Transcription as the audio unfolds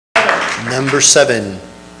Number 7.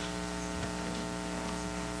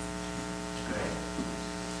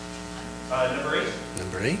 Number 8.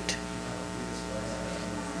 Number 8.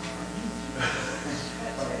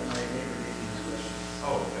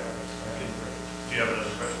 Oh, okay. Do you have another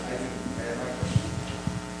question?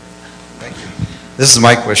 Thank you. This is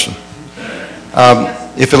my question.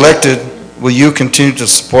 If elected, will you continue to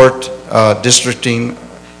support districting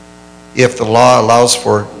if the law allows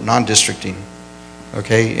for non-districting?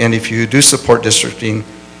 Okay, and if you do support districting,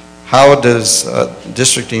 how does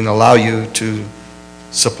districting allow you to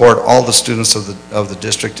support all the students of the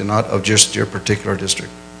district and not of just your particular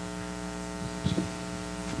district?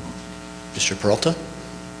 Mr. Peralta?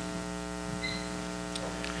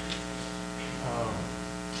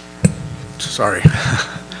 Sorry.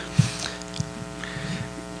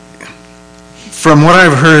 From what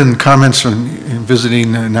I've heard in comments in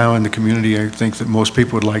visiting now in the community, I think that most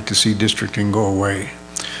people would like to see districting go away.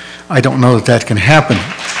 I don't know that that can happen,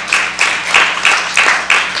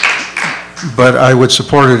 but I would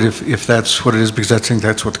support it if that's what it is, because I think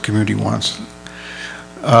that's what the community wants.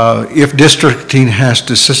 If districting has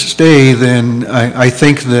to stay, then I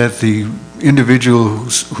think that the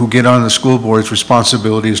individuals who get on the school board's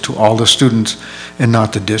responsibility is to all the students and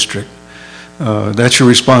not the district. That's your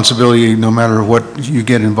responsibility no matter what you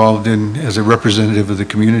get involved in as a representative of the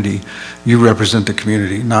community. You represent the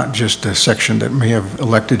community, not just a section that may have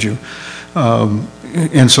elected you.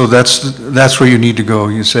 And so that's where you need to go.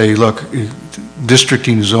 You say, look,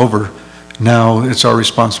 districting is over. Now it's our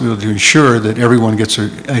responsibility to ensure that everyone gets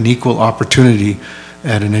an equal opportunity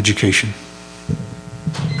at an education.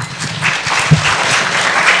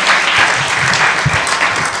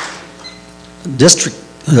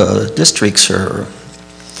 Districts are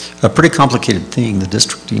a pretty complicated thing, the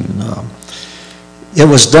districting. It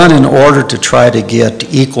was done in order to try to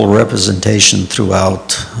get equal representation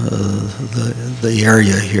throughout the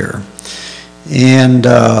area here. And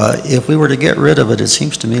if we were to get rid of it, it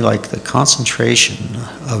seems to me like the concentration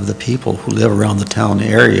of the people who live around the town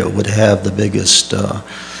area would have the biggest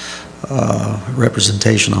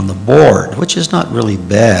representation on the board, which is not really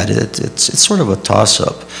bad. It's sort of a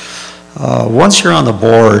toss-up. Once you're on the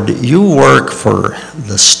board, you work for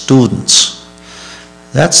the students.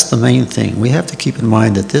 That's the main thing. We have to keep in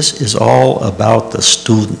mind that this is all about the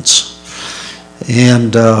students.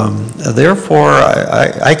 And therefore,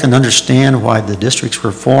 I can understand why the districts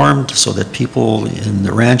were formed, so that people in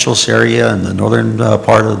the Ranchos area and the northern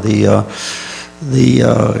part of the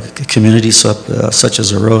communities such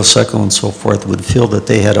as Arroyo Seco and so forth would feel that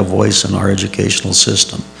they had a voice in our educational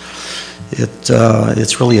system.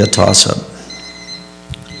 It's really a toss-up.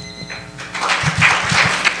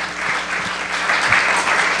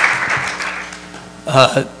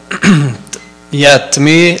 Yeah, to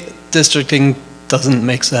me, districting doesn't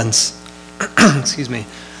make sense. Excuse me,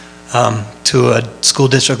 to a school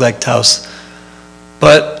district like Taos.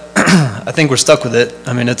 But I think we're stuck with it.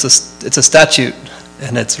 I mean, it's a statute,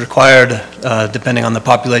 and it's required depending on the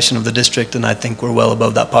population of the district, and I think we're well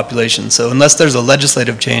above that population. So unless there's a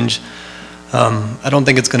legislative change, I don't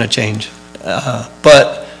think it's going to change.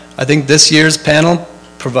 But I think this year's panel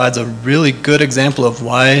provides a really good example of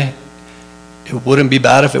why it wouldn't be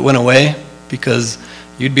bad if it went away, because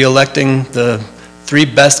you'd be electing the 3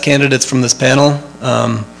 best candidates from this panel,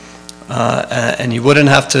 and you wouldn't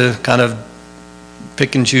have to kind of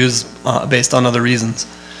pick and choose based on other reasons.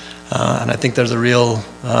 And I think there's a real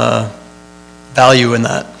value in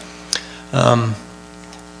that. I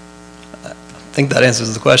think that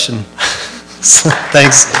answers the question. So,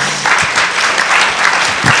 thanks.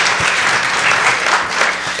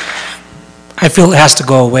 I feel it has to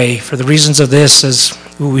go away for the reasons of this, as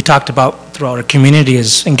we talked about throughout our community,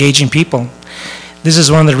 is engaging people. This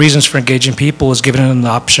is one of the reasons for engaging people, is giving them the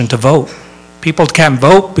option to vote. People can't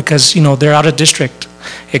vote because, you know, they're out of district.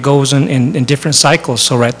 It goes in different cycles.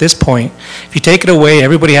 So at this point, if you take it away,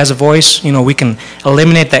 everybody has a voice. You know, we can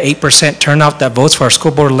eliminate that 8% turnout that votes for our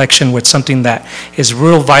school board election with something that is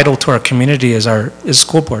real vital to our community is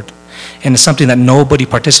school board. And it's something that nobody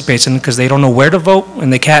participates in because they don't know where to vote,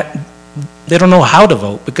 and they don't know how to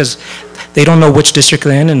vote because they don't know which district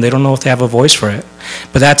they're in, and they don't know if they have a voice for it.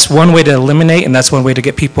 But that's one way to eliminate, and that's one way to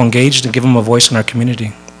get people engaged and give them a voice in our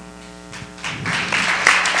community.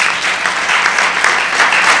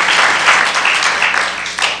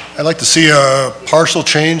 I'd like to see a partial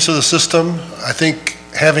change to the system. I think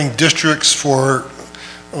having districts for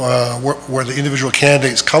where the individual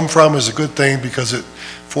candidates come from is a good thing because it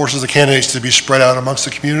forces the candidates to be spread out amongst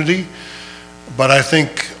the community. But I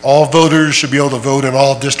think all voters should be able to vote in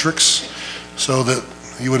all districts, so that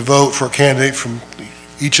you would vote for a candidate from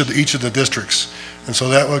each of the districts. And so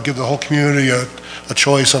that would give the whole community a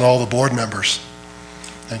choice on all the board members.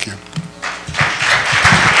 Thank you.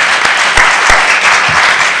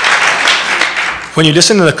 When you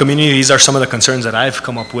listen to the community, these are some of the concerns that I've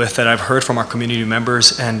come up with, that I've heard from our community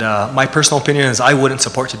members, and my personal opinion is I wouldn't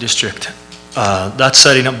support the district. That's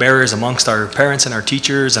setting up barriers amongst our parents and our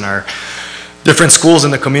teachers and our different schools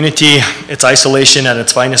in the community. It's isolation at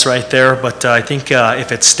its finest right there, but I think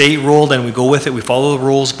if it's state ruled and we go with it, we follow the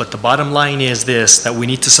rules, but the bottom line is this, that we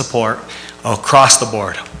need to support across the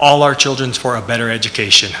board, all our children for a better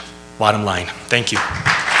education. Bottom line. Thank you.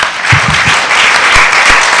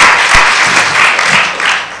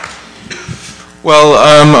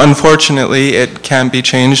 Well, unfortunately, it can't be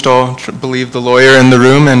changed. I'll believe the lawyer in the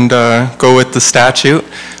room and go with the statute.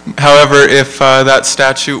 However, if that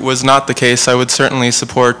statute was not the case, I would certainly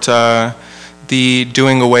support the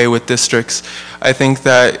doing away with districts. I think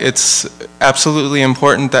that it's absolutely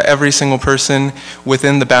important that every single person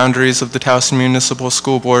within the boundaries of the Towson Municipal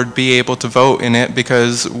School Board be able to vote in it,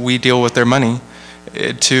 because we deal with their money.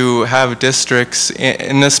 To have districts,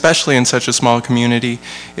 and especially in such a small community,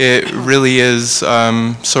 it really is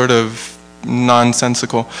sort of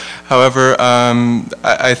nonsensical. However,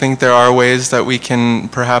 I think there are ways that we can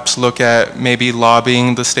perhaps look at maybe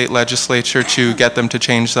lobbying the state legislature to get them to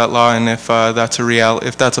change that law, and if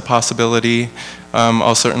that's a possibility,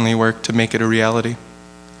 I'll certainly work to make it a reality.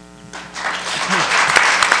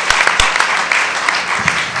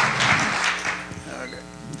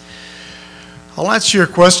 I'll answer your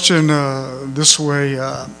question this way.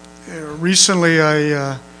 Recently,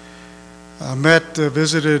 I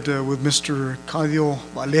visited with Mr. Claudio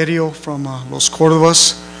Valerio from Los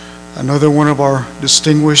Cordobas, another one of our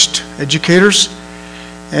distinguished educators.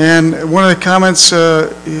 And one of the comments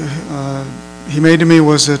he made to me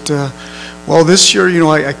was that, well, this year,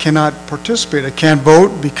 I cannot participate. I can't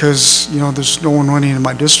vote because, there's no one running in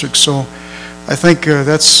my district. So I think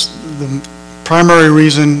that's the primary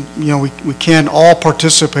reason, we can't all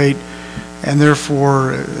participate, and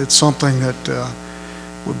therefore it's something that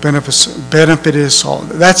would benefit us all.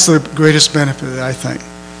 That's the greatest benefit, I think.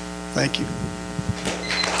 Thank you.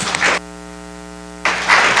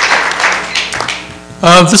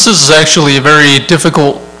 This is actually a very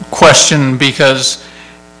difficult question because,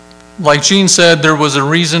 like Gene said, there was a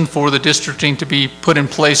reason for the districting to be put in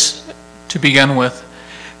place to begin with.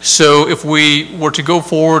 So if we were to go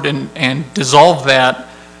forward and dissolve that,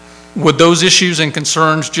 would those issues and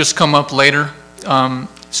concerns just come up later?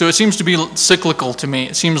 So it seems to be cyclical to me.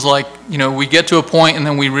 It seems like, we get to a point and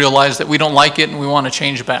then we realize that we don't like it and we want to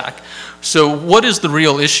change back. So what is the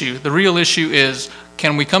real issue? The real issue is,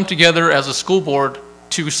 can we come together as a school board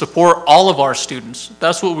to support all of our students?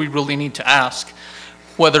 That's what we really need to ask.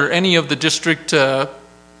 Whether any of the district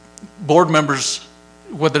board members,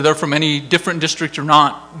 whether they're from any different district or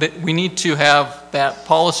not, that we need to have that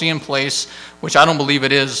policy in place, which I don't believe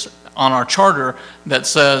it is on our charter, that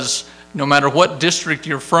says no matter what district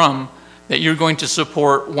you're from, that you're going to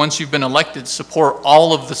support, once you've been elected, support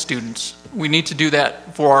all of the students. We need to do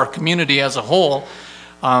that for our community as a whole.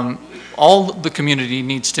 All the community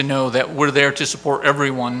needs to know that we're there to support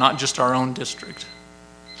everyone, not just our own district.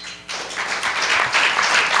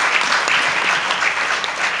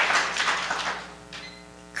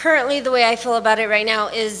 Currently, the way I feel about it right now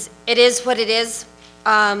is, it is what it is.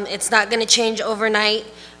 It's not going to change overnight.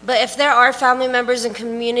 But if there are family members and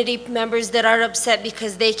community members that are upset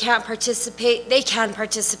because they can't participate, they can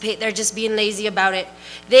participate. They're just being lazy about it.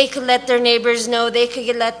 They could let their neighbors know. They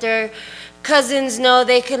could let their cousins know.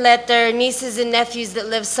 They could let their nieces and nephews that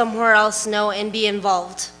live somewhere else know and be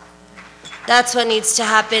involved. That's what needs to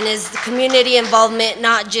happen, is the community involvement,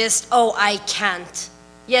 not just, oh, I can't.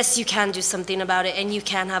 Yes, you can do something about it, and you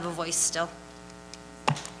can have a voice still.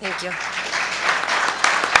 Thank you.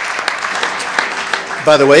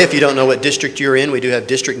 By the way, if you don't know what district you're in, we do have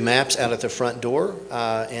district maps out at the front door,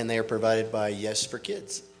 and they are provided by Yes for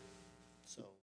Kids.